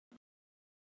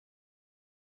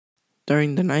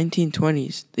During the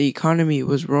 1920s, the economy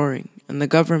was roaring and the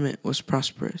government was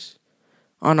prosperous.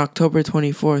 On October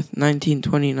 24th,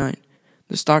 1929,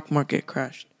 the stock market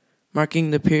crashed,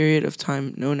 marking the period of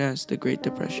time known as the Great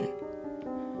Depression.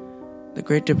 The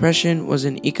Great Depression was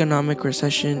an economic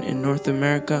recession in North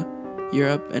America,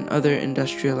 Europe, and other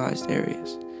industrialized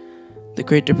areas. The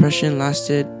Great Depression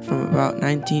lasted from about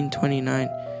 1929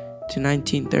 to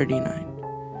 1939.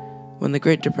 When the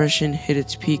Great Depression hit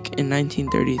its peak in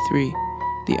 1933,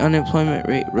 the unemployment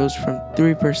rate rose from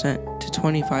 3% to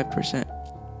 25%.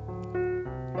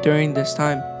 During this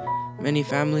time, many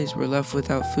families were left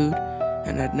without food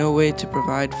and had no way to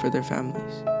provide for their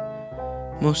families.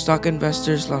 Most stock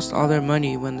investors lost all their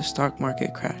money when the stock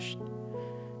market crashed.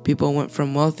 People went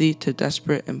from wealthy to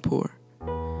desperate and poor.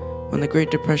 When the Great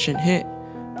Depression hit,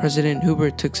 President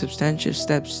Hoover took substantial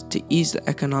steps to ease the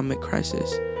economic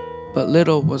crisis, but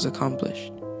little was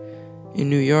accomplished. In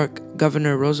New York,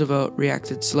 Governor Roosevelt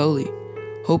reacted slowly,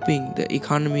 hoping the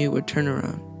economy would turn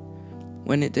around.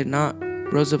 When it did not,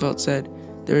 Roosevelt said,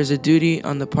 "There is a duty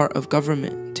on the part of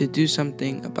government to do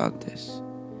something about this."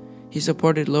 He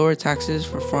supported lower taxes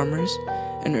for farmers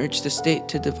and urged the state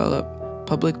to develop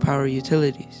public power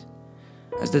utilities.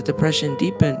 As the Depression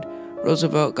deepened,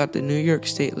 Roosevelt got the New York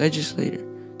State legislature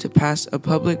to pass a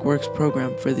public works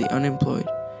program for the unemployed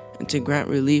and to grant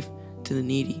relief to the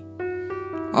needy.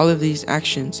 All of these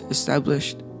actions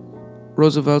established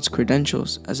Roosevelt's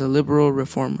credentials as a liberal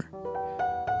reformer.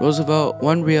 Roosevelt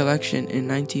won re-election in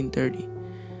 1930.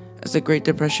 As the Great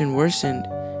Depression worsened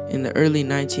in the early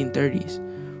 1930s,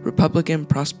 Republican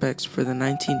prospects for the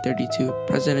 1932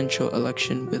 presidential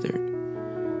election withered.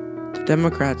 The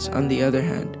Democrats, on the other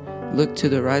hand, looked to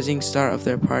the rising star of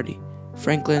their party,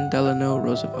 Franklin Delano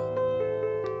Roosevelt.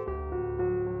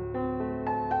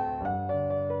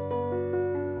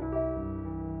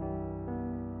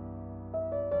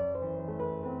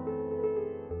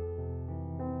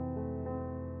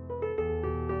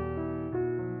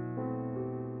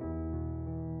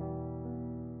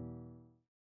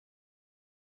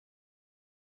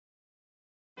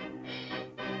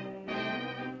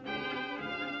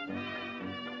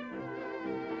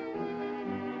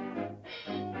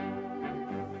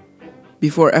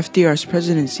 Before FDR's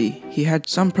presidency, he had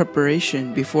some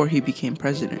preparation before he became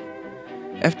president.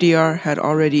 FDR had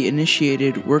already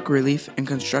initiated work relief and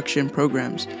construction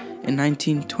programs in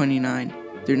 1929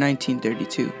 through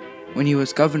 1932, when he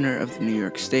was governor of the New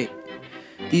York State.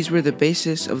 These were the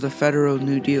basis of the Federal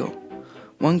New Deal.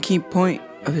 One key point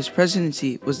of his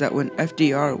presidency was that when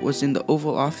FDR was in the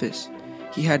Oval Office,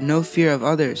 he had no fear of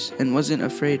others and wasn't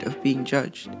afraid of being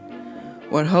judged.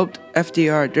 What helped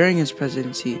FDR during his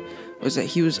presidency was that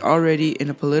he was already in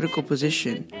a political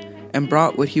position and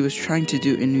brought what he was trying to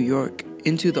do in New York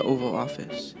into the Oval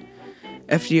Office.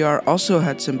 FDR also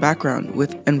had some background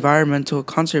with environmental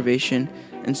conservation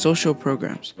and social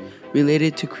programs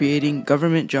related to creating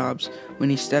government jobs when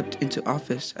he stepped into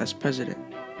office as president.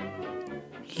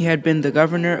 He had been the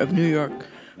governor of New York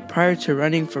prior to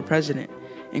running for president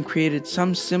and created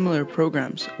some similar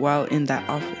programs while in that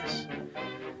office.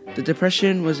 The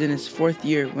Depression was in its fourth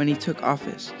year when he took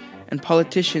office, and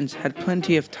politicians had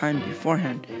plenty of time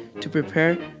beforehand to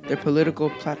prepare their political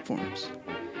platforms.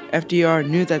 FDR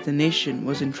knew that the nation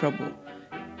was in trouble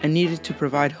and needed to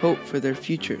provide hope for their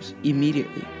futures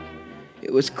immediately.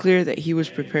 It was clear that he was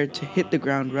prepared to hit the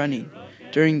ground running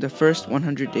during the first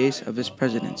 100 days of his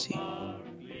presidency.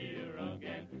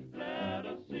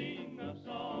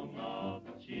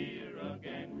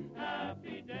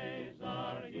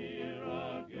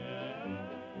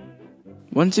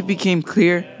 Once it became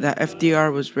clear that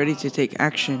FDR was ready to take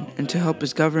action and to help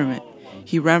his government,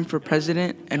 he ran for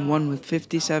president and won with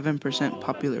 57%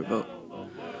 popular vote.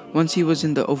 Once he was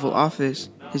in the Oval Office,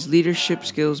 his leadership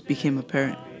skills became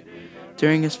apparent.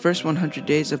 During his first 100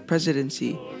 days of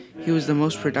presidency, he was the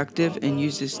most productive and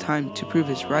used his time to prove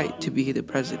his right to be the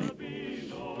president.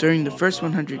 During the first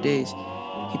 100 days,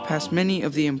 he passed many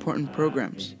of the important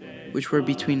programs, which were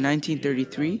between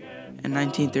 1933 and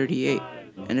 1938,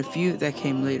 and a few that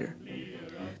came later.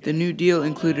 The New Deal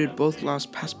included both laws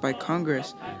passed by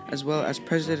Congress as well as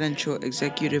presidential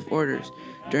executive orders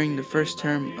during the first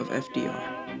term of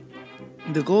FDR.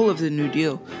 The goal of the New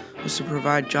Deal was to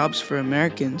provide jobs for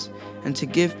Americans and to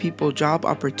give people job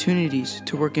opportunities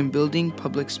to work in building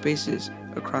public spaces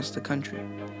across the country.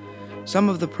 Some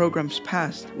of the programs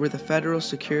passed were the Federal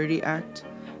Security Act,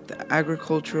 the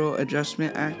Agricultural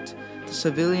Adjustment Act, the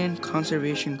Civilian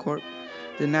Conservation Corps,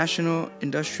 the National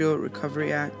Industrial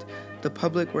Recovery Act, the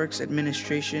Public Works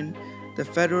Administration, the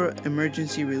Federal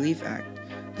Emergency Relief Act,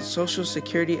 the Social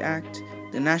Security Act,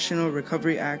 the National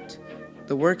Recovery Act,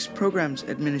 the Works Programs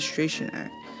Administration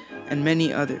Act, and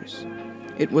many others.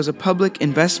 It was a public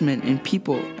investment in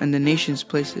people and the nation's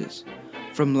places,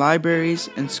 from libraries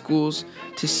and schools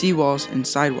to seawalls and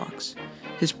sidewalks.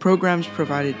 His programs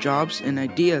provided jobs and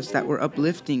ideas that were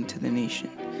uplifting to the nation,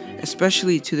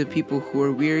 especially to the people who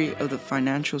were weary of the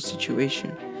financial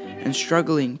situation and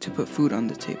struggling to put food on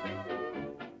the table.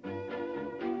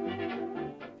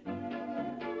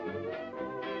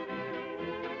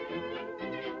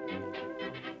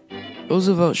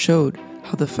 Roosevelt showed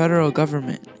how the federal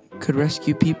government could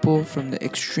rescue people from the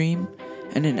extreme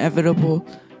and inevitable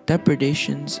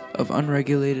depredations of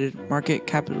unregulated market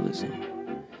capitalism.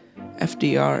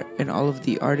 FDR and all of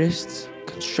the artists,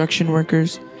 construction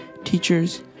workers,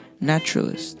 teachers,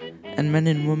 naturalists, and men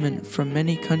and women from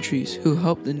many countries who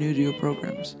helped the New Deal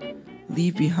programs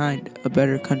leave behind a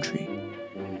better country.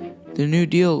 The New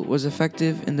Deal was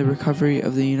effective in the recovery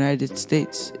of the United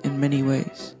States in many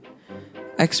ways.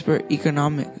 Expert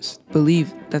economists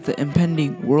believe that the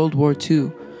impending World War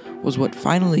II was what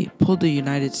finally pulled the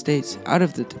United States out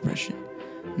of the Depression,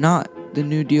 not the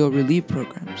New Deal relief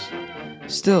programs.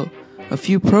 Still, a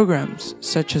few programs,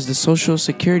 such as the Social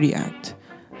Security Act,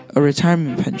 a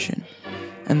retirement pension,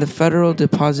 and the Federal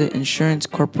Deposit Insurance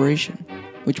Corporation,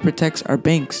 which protects our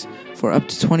banks for up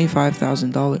to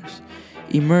 $25,000,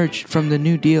 emerged from the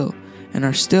New Deal and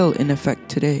are still in effect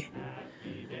today.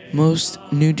 Most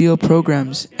New Deal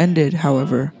programs ended,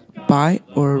 however, by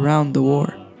or around the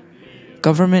war.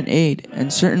 Government aid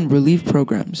and certain relief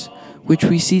programs, which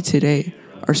we see today,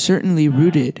 are certainly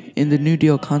rooted in the New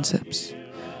Deal concepts.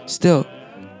 Still,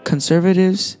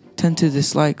 conservatives tend to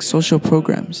dislike social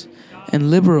programs,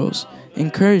 and liberals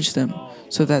encourage them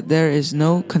so that there is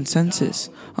no consensus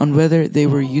on whether they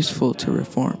were useful to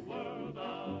reform.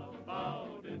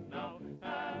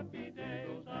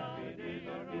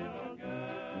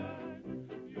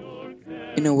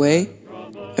 In a way,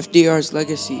 FDR's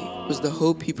legacy was the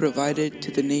hope he provided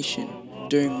to the nation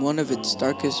during one of its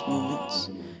darkest moments,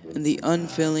 and the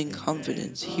unfailing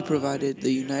confidence he provided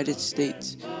the United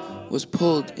States was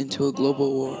pulled into a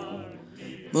global war.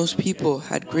 Most people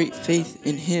had great faith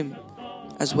in him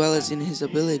as well as in his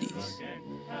abilities.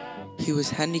 He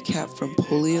was handicapped from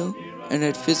polio and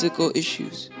had physical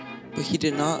issues, but he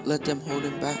did not let them hold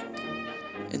him back.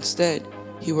 Instead,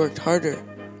 he worked harder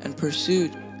and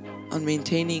pursued on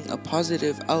maintaining a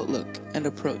positive outlook and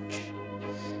approach.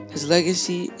 His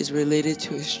legacy is related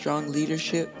to his strong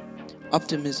leadership,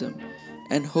 optimism,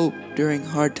 and hope during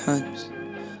hard times.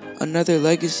 Another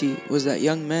legacy was that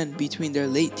young men between their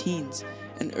late teens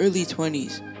and early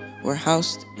 20s were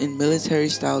housed in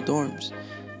military-style dorms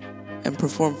and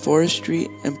performed forestry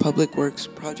and public works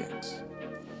projects.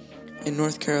 In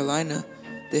North Carolina,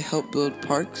 they helped build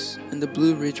parks and the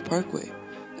Blue Ridge Parkway,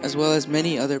 as well as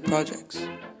many other projects.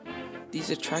 These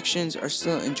attractions are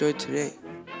still enjoyed today.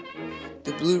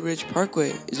 The Blue Ridge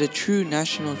Parkway is a true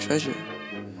national treasure.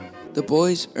 The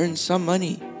boys earned some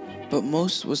money, but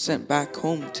most was sent back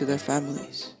home to their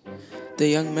families. The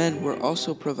young men were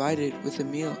also provided with a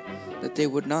meal that they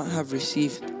would not have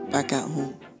received back at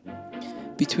home.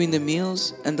 Between the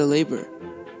meals and the labor,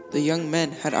 the young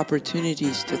men had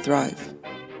opportunities to thrive.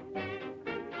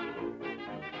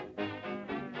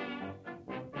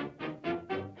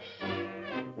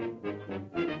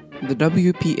 The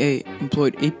WPA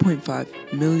employed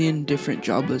 8.5 million different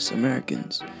jobless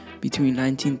Americans between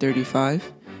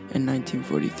 1935 and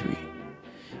 1943.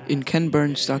 In Ken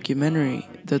Burns' documentary,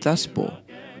 The Dust Bowl,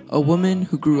 a woman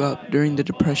who grew up during the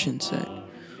Depression said,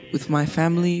 "With my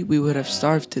family, we would have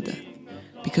starved to death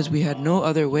because we had no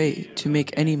other way to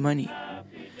make any money.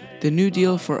 The New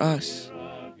Deal for us,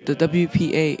 the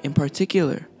WPA in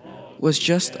particular, was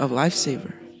just a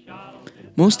lifesaver."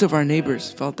 Most of our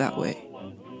neighbors felt that way.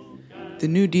 The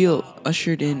New Deal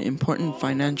ushered in important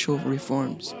financial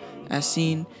reforms, as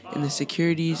seen in the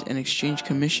Securities and Exchange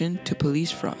Commission to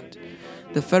police fraud,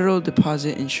 the Federal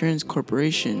Deposit Insurance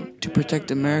Corporation to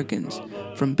protect Americans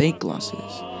from bank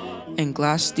losses, and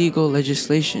Glass-Steagall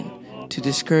legislation to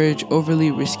discourage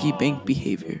overly risky bank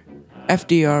behavior.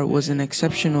 FDR was an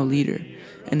exceptional leader,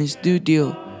 and his New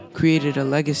Deal created a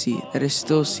legacy that is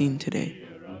still seen today.